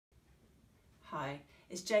Hi,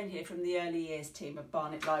 it's Jane here from the Early Years team at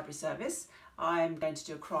Barnet Library Service. I'm going to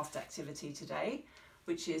do a craft activity today,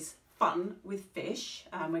 which is fun with fish.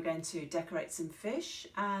 We're going to decorate some fish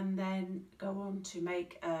and then go on to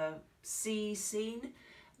make a sea scene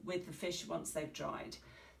with the fish once they've dried.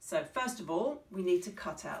 So first of all, we need to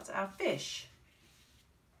cut out our fish.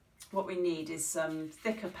 What we need is some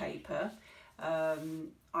thicker paper.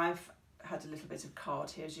 I've had a little bit of card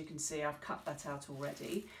here, as you can see. I've cut that out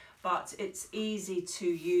already, but it's easy to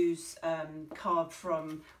use card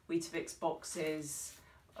from Weetabix boxes,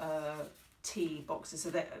 tea boxes,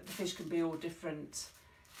 so that the fish can be all different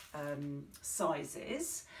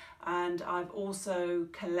sizes. And I've also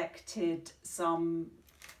collected some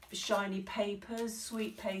shiny papers,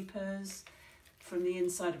 sweet papers from the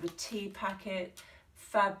inside of a tea packet,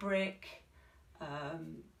 fabric,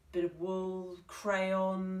 bit of wool,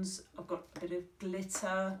 crayons. I've got a bit of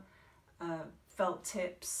glitter, felt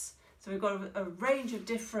tips. So we've got a range of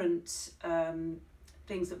different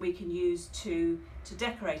things that we can use to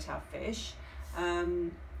decorate our fish.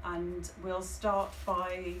 And we'll start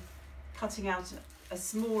by cutting out a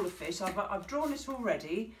smaller fish. I've drawn it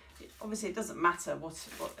already. Obviously it doesn't matter what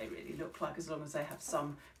they really look like as long as they have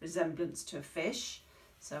some resemblance to a fish.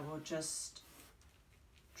 So we'll just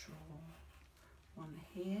draw one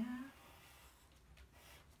here,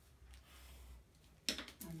 and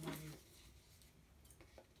then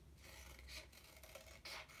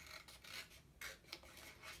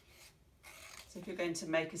so if you're going to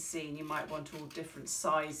make a scene, you might want all different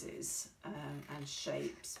sizes and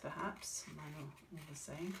shapes, perhaps. Mine are all the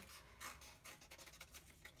same.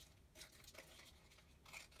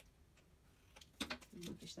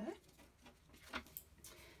 Fish there.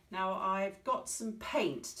 Now I've got some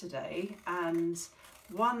paint today, and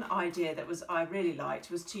one idea that I really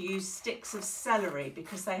liked was to use sticks of celery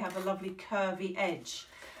because they have a lovely curvy edge.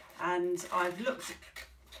 And I've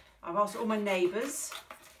asked all my neighbours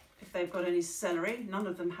if they've got any celery. None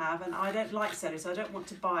of them have, and I don't like celery, so I don't want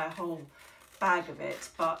to buy a whole bag of it.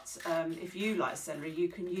 But if you like celery, you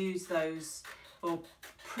can use those for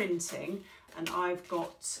printing, and I've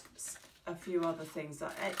got a few other things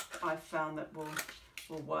that I've found that will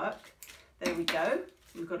work. There we go.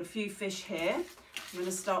 We've got a few fish here. I'm going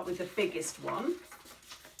to start with the biggest one,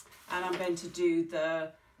 and I'm going to do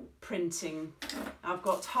the printing. I've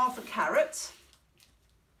got half a carrot,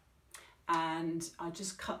 and I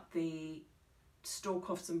just cut the stalk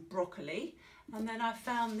off some broccoli, and then I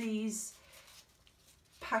found these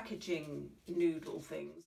packaging noodle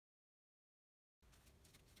things.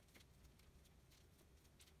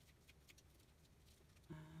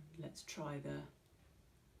 Let's try the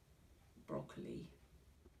broccoli.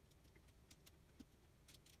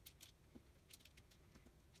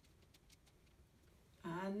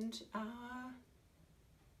 And our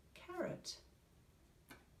carrot.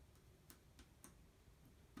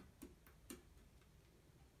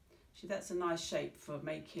 See, that's a nice shape for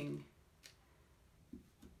making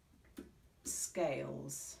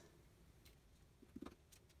scales.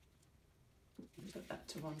 Put that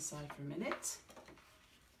to one side for a minute.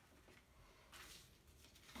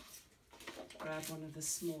 Grab one of the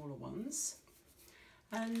smaller ones.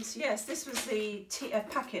 And yes, this was the a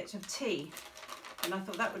packet of tea, and I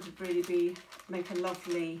thought that would really make a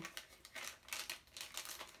lovely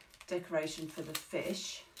decoration for the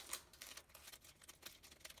fish.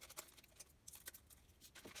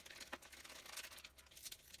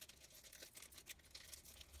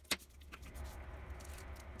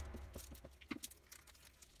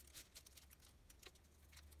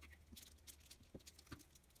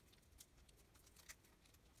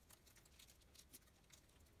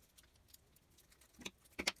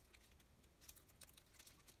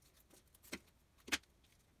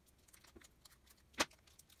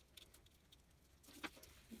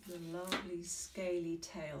 The lovely scaly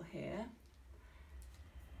tail here.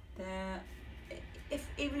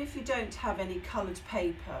 Even if you don't have any coloured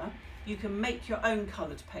paper, you can make your own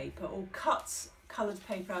coloured paper or cut coloured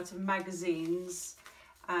paper out of magazines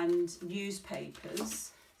and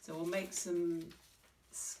newspapers. So we'll make some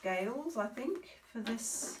scales, I think, for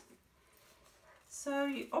this.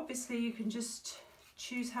 So obviously you can just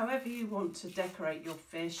choose however you want to decorate your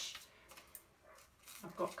fish.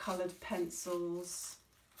 I've got coloured pencils.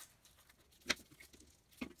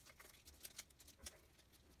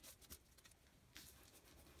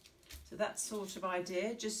 So that sort of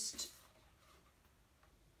idea, just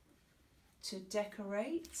to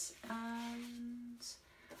decorate. And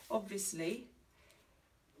obviously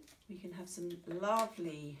we can have some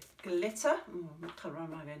lovely glitter. Oh, what colour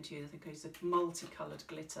am I going to use? I think it's a multicoloured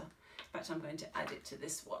glitter. In fact, I'm going to add it to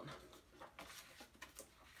this one.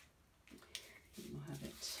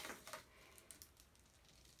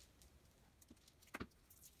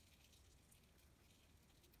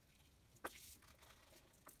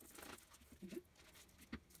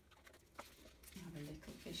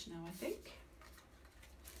 fish now, I think.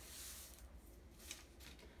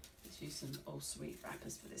 Let's use some old sweet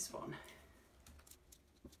wrappers for this one.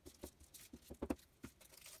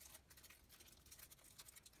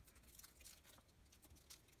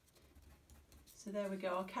 So there we go.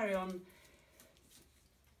 I'll carry on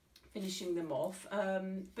finishing them off.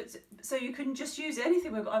 So you can just use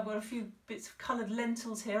anything. I've got a few bits of coloured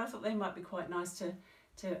lentils here. I thought they might be quite nice to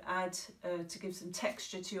add to give some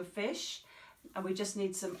texture to your fish. And we just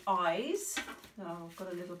need some eyes. Now I've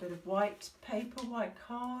got a little bit of white paper, white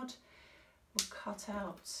card. We'll cut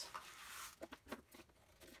out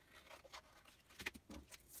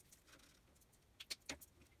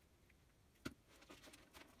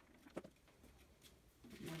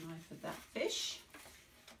an eye for that fish.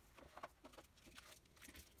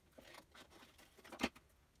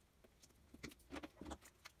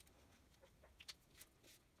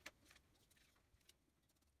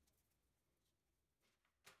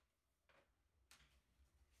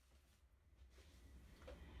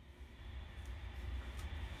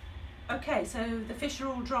 Okay, so the fish are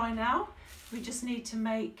all dry now. We just need to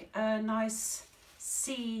make a nice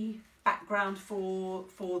sea background for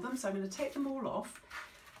them. So I'm going to take them all off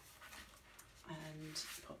and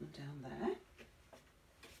put them down there.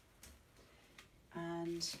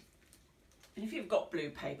 And if you've got blue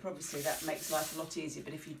paper, obviously that makes life a lot easier.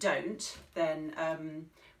 But if you don't, then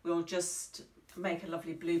we'll just make a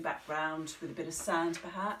lovely blue background with a bit of sand,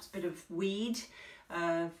 perhaps, a bit of weed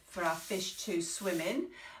for our fish to swim in.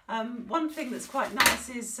 One thing that's quite nice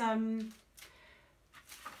is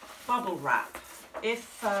bubble wrap.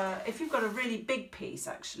 If you've got a really big piece,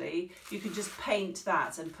 actually, you can just paint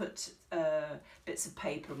that and put bits of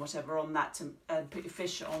paper and whatever on that and put your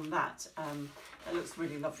fish on that. That looks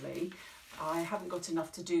really lovely. I haven't got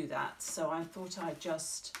enough to do that, so I thought I'd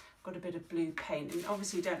just got a bit of blue paint. And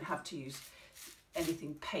obviously you don't have to use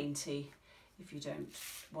anything painty if you don't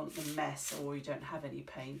want the mess or you don't have any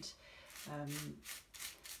paint.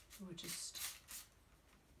 We'll just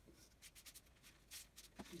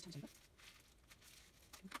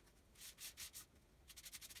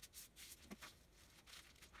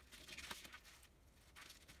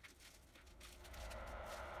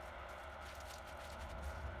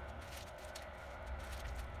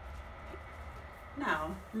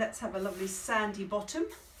now let's have a lovely sandy bottom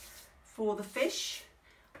for the fish.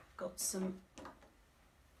 Got some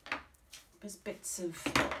bits of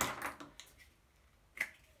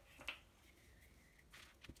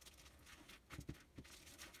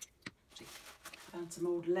found some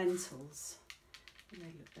old lentils. They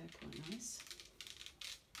look, they're quite nice.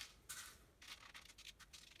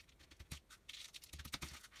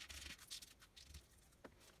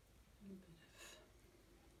 A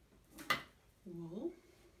bit of wool.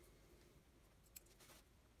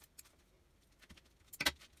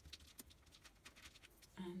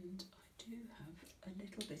 And I do have a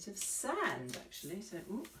little bit of sand actually, so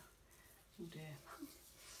ooh, oh dear.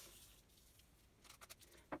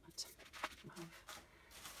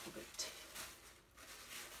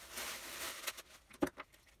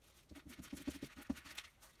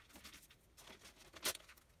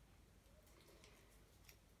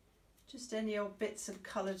 Just any old bits of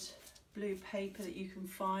coloured blue paper that you can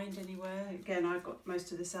find anywhere. Again, I got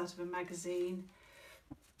most of this out of a magazine.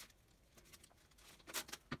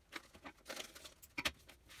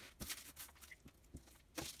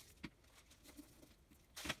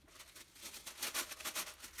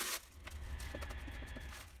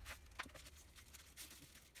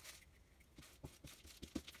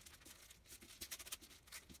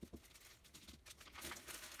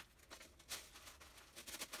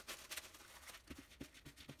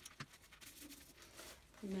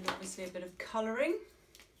 And then obviously a bit of colouring.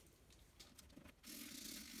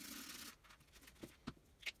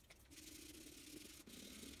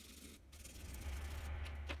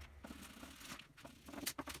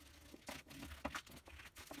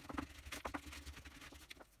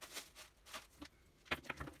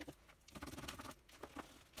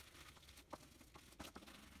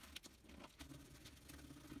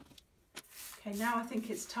 Okay, now I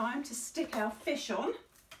think it's time to stick our fish on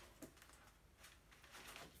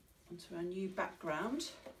onto our new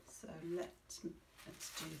background. So let's do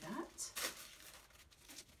that.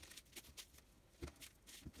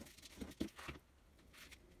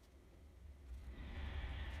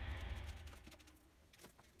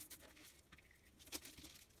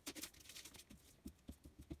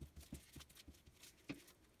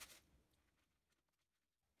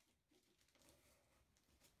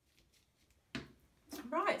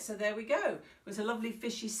 Right, so there we go. It was a lovely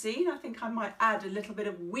fishy scene. I think I might add a little bit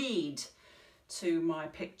of weed to my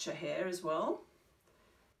picture here as well.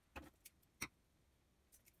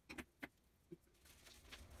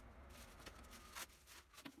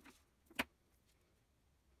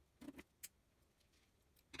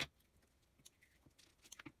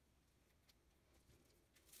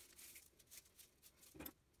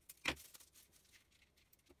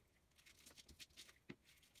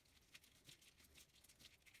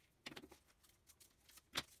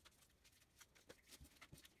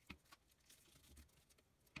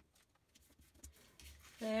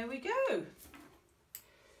 we go.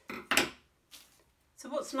 So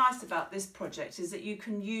what's nice about this project is that you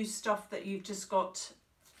can use stuff that you've just got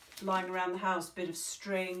lying around the house, bit of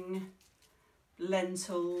string,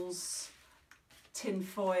 lentils, tin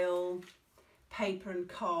foil, paper and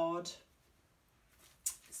card.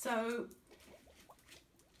 So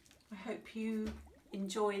I hope you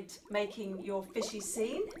enjoyed making your fishy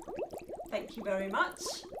scene. Thank you very much.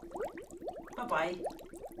 Bye-bye.